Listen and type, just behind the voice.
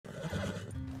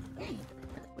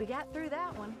We got through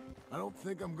that one. I don't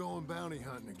think I'm going bounty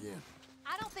hunting again.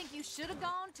 I don't think you should have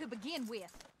gone to begin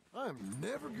with. I'm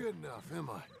never good enough, am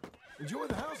I? Enjoy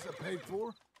the house I paid for.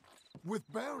 With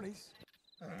bounties.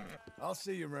 I'll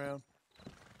see you around.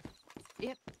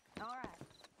 Yep. All right.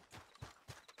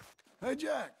 Hey,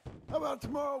 Jack, how about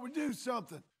tomorrow we do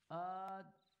something?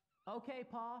 Okay,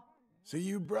 Pa. See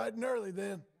you bright and early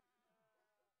then.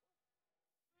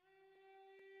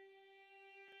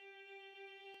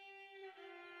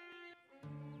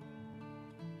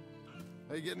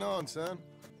 How you getting on, son?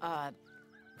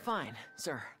 Fine,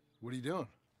 sir. What are you doing?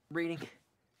 Reading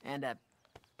and,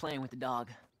 playing with the dog.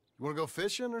 You wanna go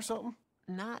fishing or something?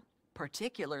 Not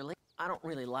particularly. I don't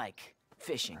really like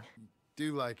fishing.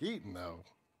 Do like eating, though,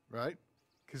 right?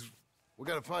 Because we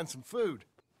gotta find some food.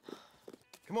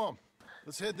 Come on,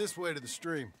 let's head this way to the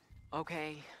stream.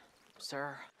 Okay,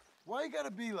 sir. Why you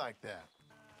gotta be like that?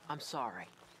 I'm sorry.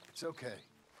 It's okay.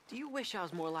 Do you wish I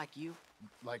was more like you?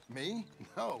 Like me?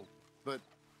 No, but...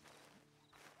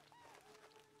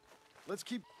 let's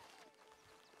keep...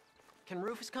 Can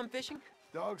Rufus come fishing?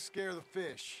 Dogs scare the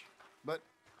fish, but...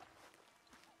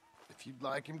 if you'd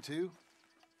like him to,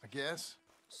 I guess.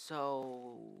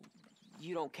 So...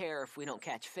 you don't care if we don't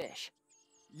catch fish?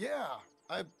 Yeah,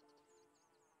 I'm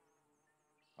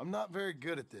not very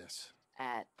good at this.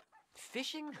 At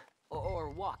fishing or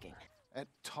walking? At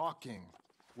talking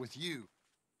with you.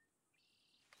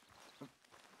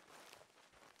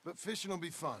 But fishing will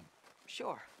be fun.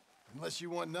 Sure. Unless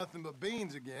you want nothing but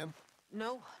beans again.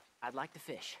 No, I'd like to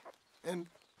fish. And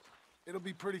it'll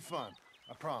be pretty fun,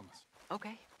 I promise.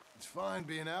 Okay. It's fine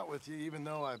being out with you, even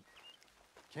though I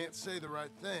can't say the right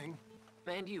thing.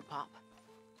 And you, Pop.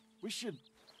 We should...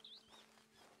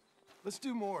 let's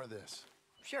do more of this.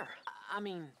 Sure. I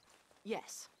mean,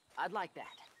 yes. I'd like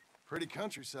that. Pretty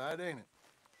countryside, ain't it?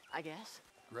 I guess.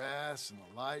 Grass and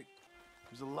the light.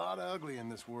 There's a lot of ugly in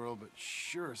this world, but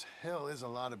sure as hell is a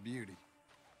lot of beauty.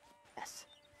 Yes.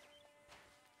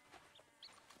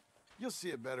 You'll see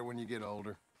it better when you get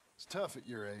older. It's tough at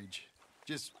your age.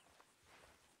 Just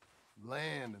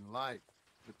land and light.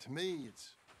 But to me,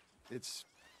 it's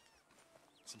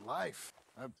life.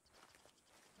 I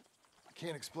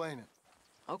can't explain it.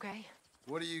 Okay.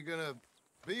 What are you gonna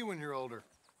be when you're older?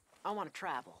 I want to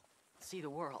travel. See the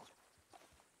world.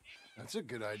 That's a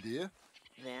good idea.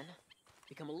 Then,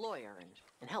 become a lawyer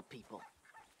and help people.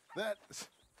 That's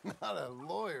not a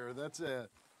lawyer, that's a...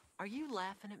 Are you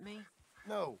laughing at me?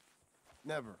 No,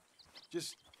 never.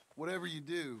 Just whatever you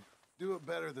do it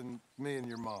better than me and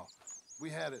your mom. We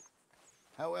had it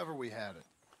however we had it.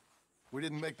 We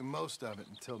didn't make the most of it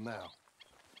until now.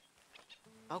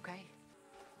 Okay.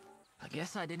 I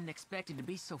guess I didn't expect it to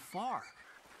be so far.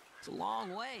 It's a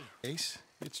long way. Ace,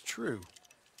 it's true.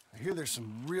 I hear there's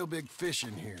some real big fish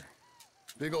in here.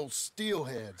 Big old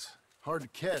steelheads. Hard to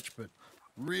catch, but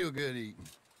real good eating.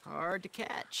 Hard to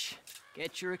catch.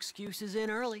 Get your excuses in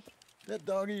early. That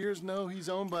dog of yours know he's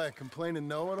owned by a complaining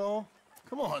know-it-all?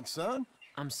 Come on, son.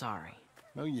 I'm sorry.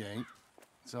 No, you ain't.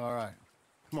 It's all right.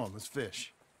 Come on, let's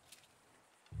fish.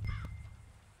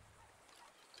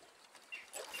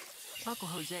 Uncle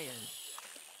Hosea,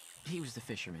 he was the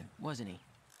fisherman, wasn't he?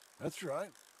 That's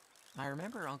right. I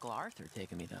remember Uncle Arthur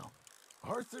taking me, though.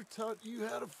 Arthur taught you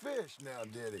how to fish now,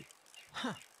 did he?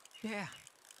 Huh. Yeah.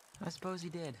 I suppose he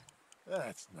did.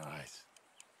 That's nice.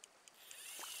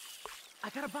 I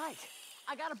got a bite!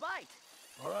 I got a bite!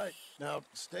 All right, now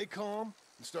stay calm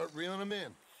and start reeling them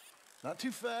in. Not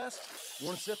too fast. You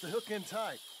want to set the hook in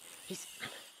tight. He's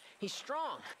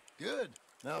strong. Good.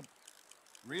 Now,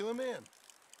 reel him in.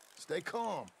 Stay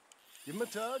calm. Give him a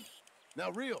tug.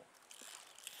 Now reel.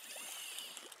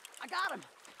 I got him!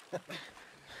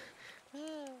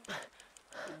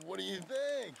 What do you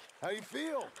think? How you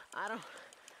feel? I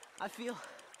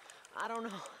don't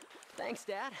know. Thanks,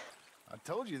 Dad. I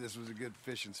told you this was a good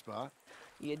fishing spot.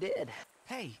 You did.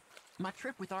 Hey, my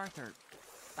trip with Arthur,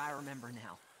 I remember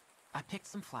now. I picked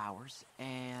some flowers,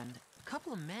 and a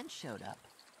couple of men showed up,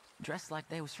 dressed like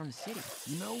they was from the city.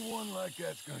 No one like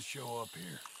that's gonna show up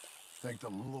here. Thank the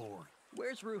Lord.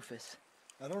 Where's Rufus?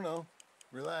 I don't know.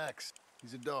 Relax.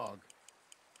 He's a dog.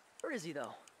 Where is he,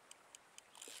 though?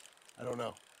 I don't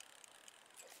know.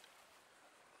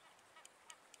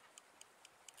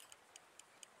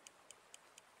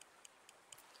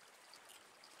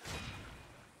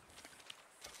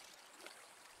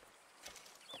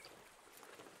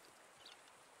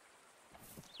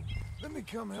 Let me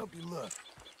come help you look.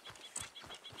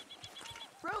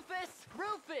 Rufus!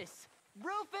 Rufus!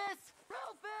 Rufus!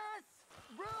 Rufus!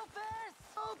 Rufus!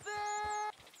 Rufus!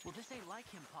 Well, this ain't like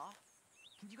him, Pa.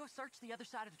 Can you go search the other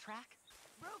side of the track?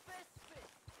 Rufus!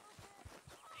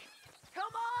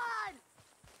 Come on!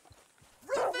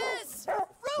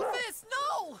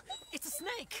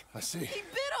 see. He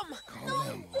bit him! Calm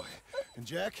down, boy. And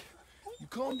Jack, you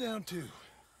calm down too.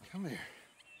 Come here.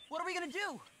 What are we gonna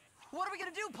do? What are we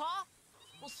gonna do, Pa?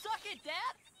 Well, suck it,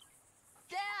 Dad!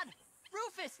 Dad!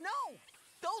 Rufus, no!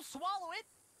 Don't swallow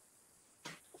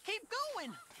it! Keep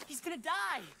going! He's gonna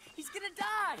die! He's gonna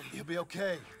die! He'll be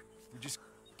okay. We just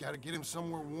gotta get him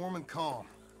somewhere warm and calm.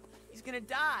 He's gonna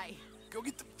die! Go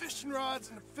get the fishing rods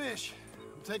and the fish.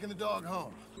 I'm taking the dog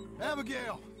home.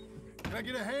 Abigail, can I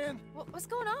get a hand? What's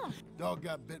going on? Dog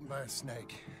got bitten by a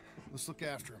snake. Let's look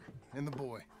after him. And the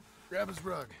boy. Grab his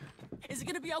rug. Is it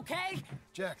gonna be okay?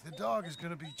 Jack, the dog is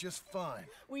gonna be just fine.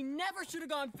 We never should have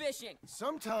gone fishing!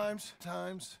 Sometimes,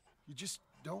 you just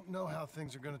don't know how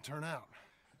things are gonna turn out.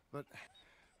 But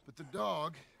the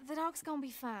dog, The dog's gonna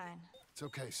be fine. it's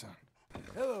okay, son.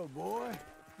 Hello, boy.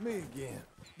 Me again.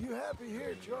 You happy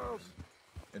here, Charles?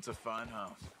 It's a fine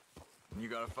house. You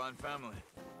got a fine family.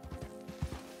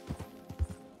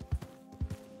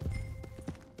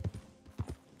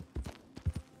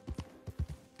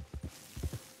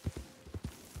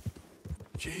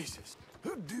 Jesus,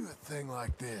 who'd do a thing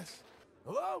like this?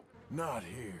 Hello? Not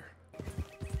here.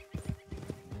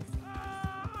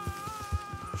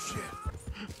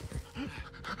 Shit.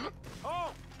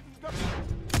 Oh!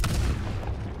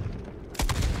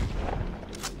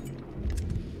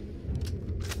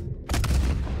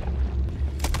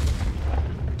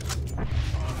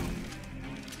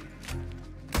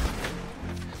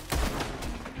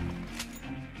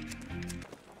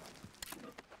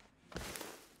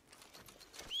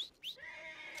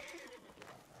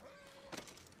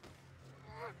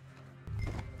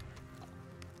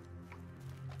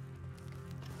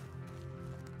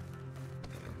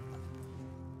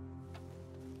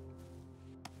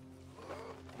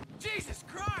 Jesus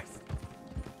Christ!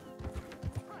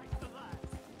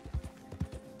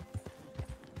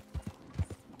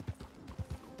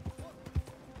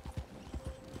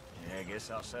 Yeah, I guess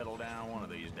I'll settle down one of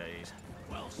these days.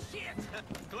 Well, shit!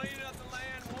 Cleaning up the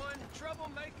land one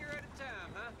troublemaker at a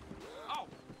time, huh? Oh,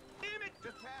 damn it!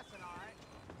 Just passing, all right?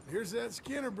 Here's that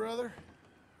Skinner, brother.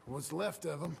 What's left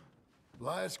of him.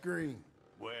 Elias Green.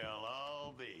 Well,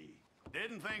 I'll be.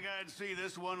 Didn't think I'd see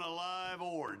this one alive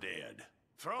or dead.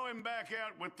 Throw him back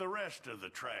out with the rest of the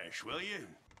trash, will you?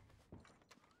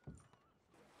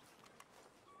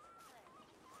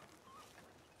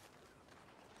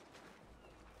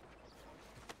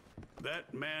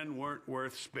 That man weren't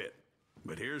worth spit,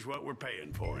 but here's what we're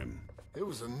paying for him. It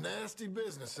was a nasty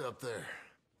business up there.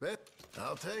 Bet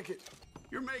I'll take it.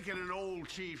 You're making an old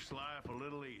chief's life a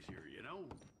little easier, you know?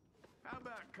 How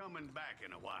about coming back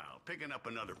in a while, picking up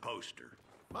another poster?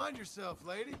 Mind yourself,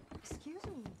 lady. Excuse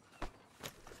me.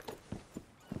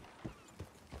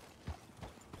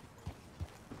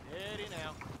 Steady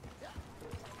now.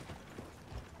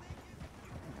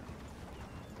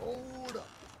 Hold up.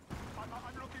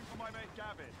 I'm looking for my mate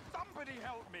Gavin. Somebody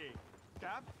help me.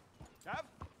 Gav? Gav?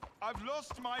 I've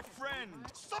lost my friend.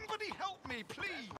 Somebody help me, please.